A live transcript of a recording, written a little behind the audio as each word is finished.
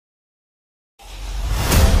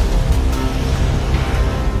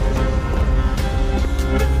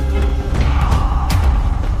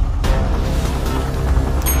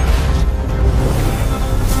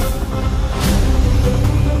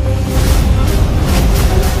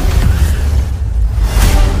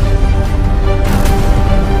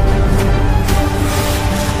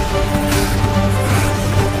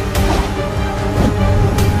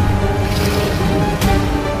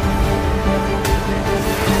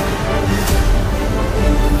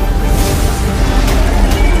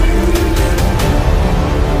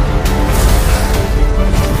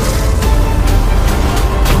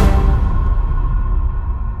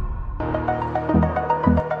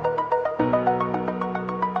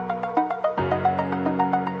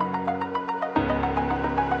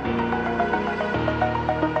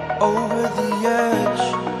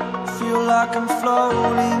like I'm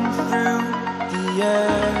floating through the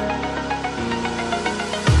air.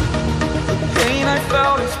 The pain I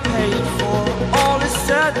felt is paid for, all is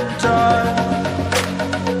said and done.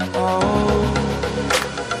 Oh,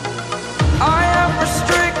 I am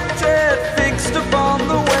restricted, fixed upon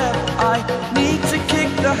the web. I need to kick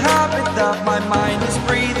the habit that my mind is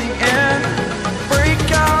breathing in. Break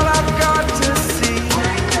out, I've got to see.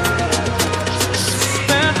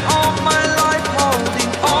 Spent all my life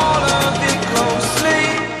holding all of it closely.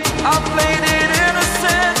 I played it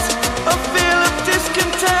innocent, a feel of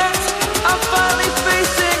discontent. I'm finally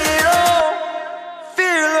facing it all,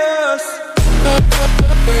 fearless.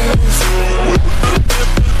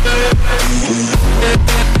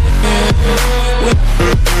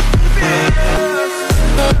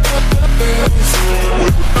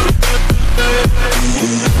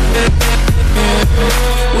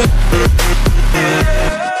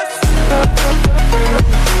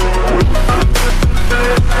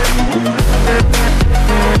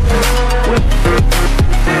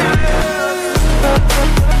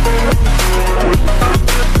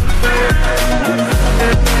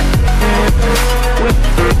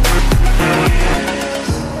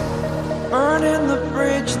 Burning the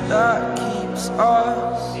bridge that keeps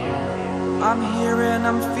us. I'm here and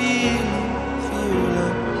I'm feeling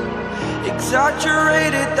fearless.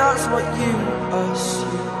 Exaggerated, that's what you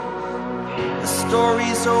assume. The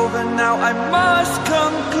story's over now, I must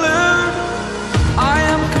conclude. I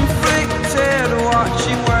am conflicted,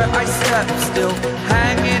 watching where I step still,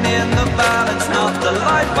 hanging in the balance. Not the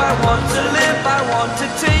life I want to live, I want to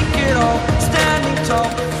take it all. Standing tall,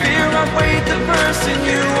 fear outweighed the person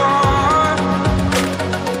you are.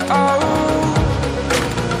 Oh,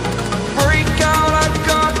 break out, I've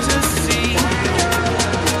got to see.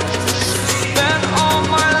 Spent all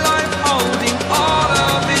my life holding all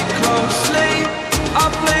of it closely. I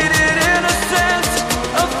played it innocent,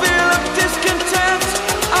 a feel of discontent.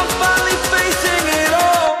 I'm finally facing it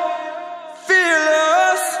all,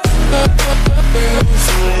 fearless.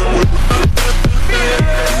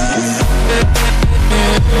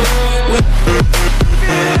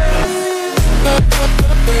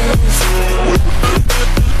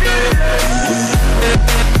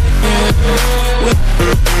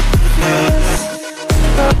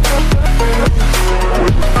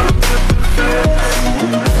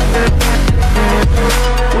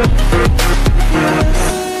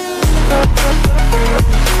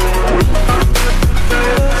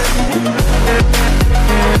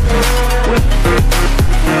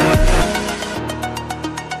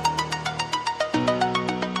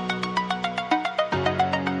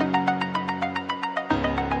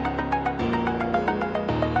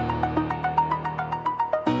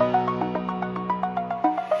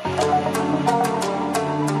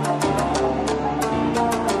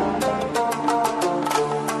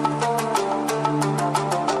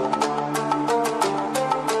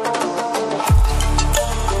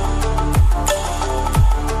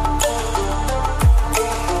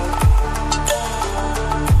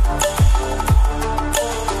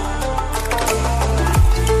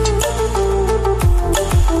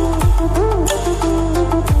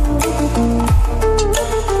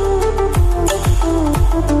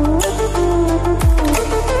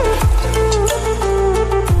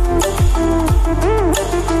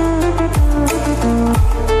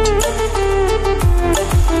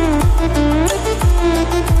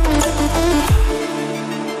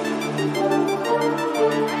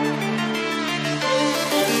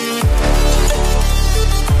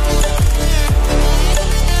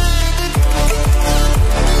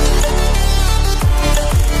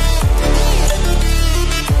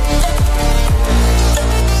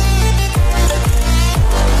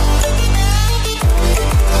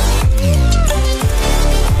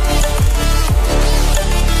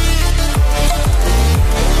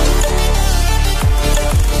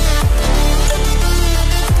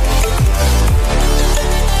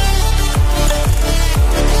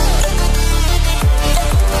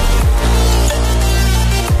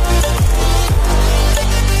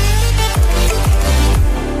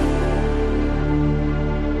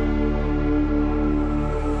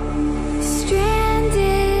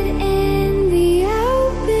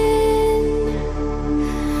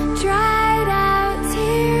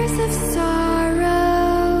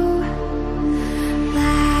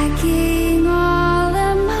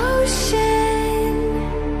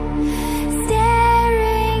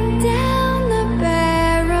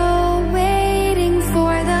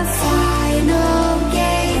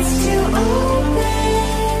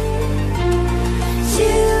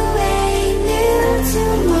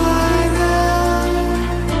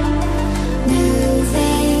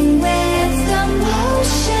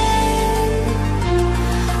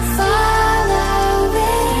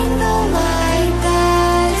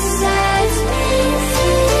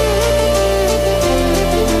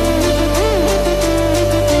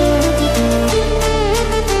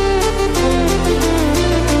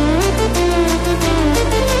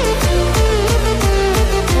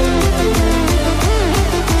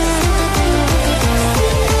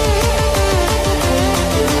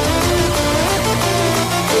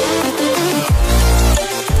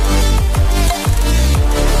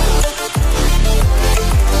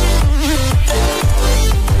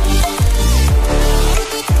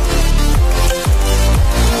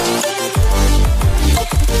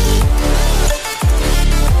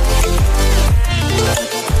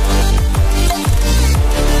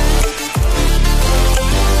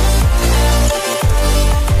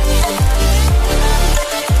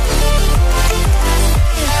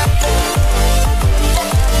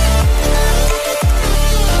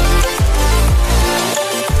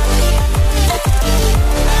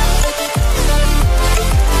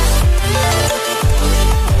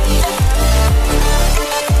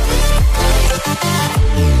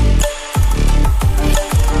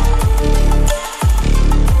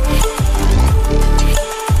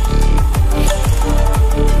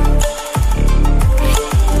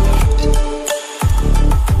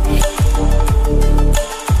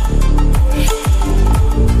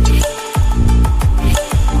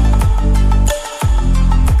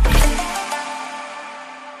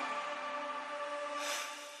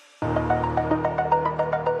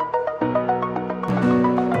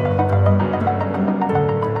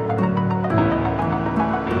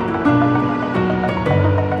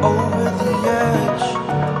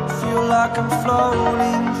 I'm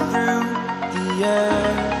floating through the air.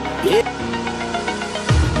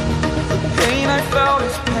 The pain I felt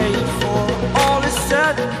is paid for, all is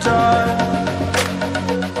said and done.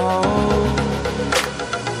 Oh,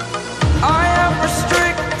 I am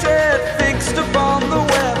restricted, fixed upon the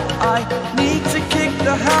web. I need to kick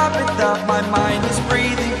the habit that my mind is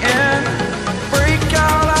breathing in. Break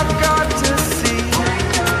out, I've got to see.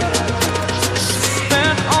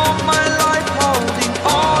 Spent all my life holding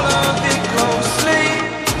all of it closely.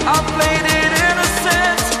 I played it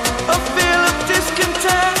innocent, a feel of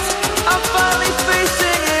discontent. I'm finally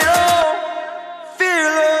facing it all,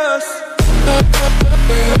 fearless.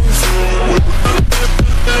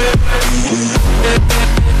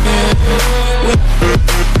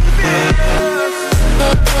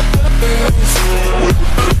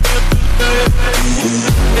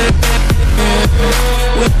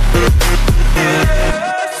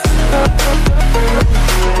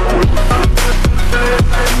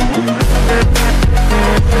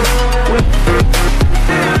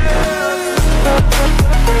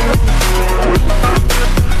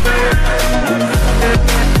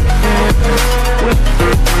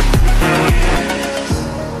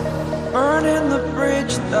 Burning the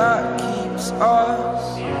bridge that keeps us.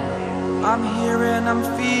 I'm here and I'm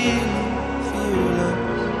feeling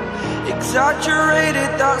fearless. Exaggerated,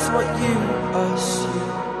 that's what you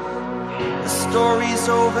assume. The story's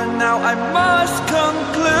over now, I must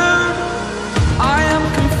conclude. I am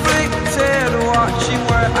conflicted, watching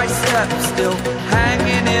where I step still,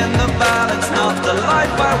 hanging in the balance. Not the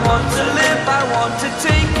life I want to live, I want to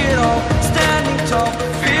take it all. Standing tall,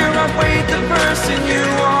 fear I weighed the person you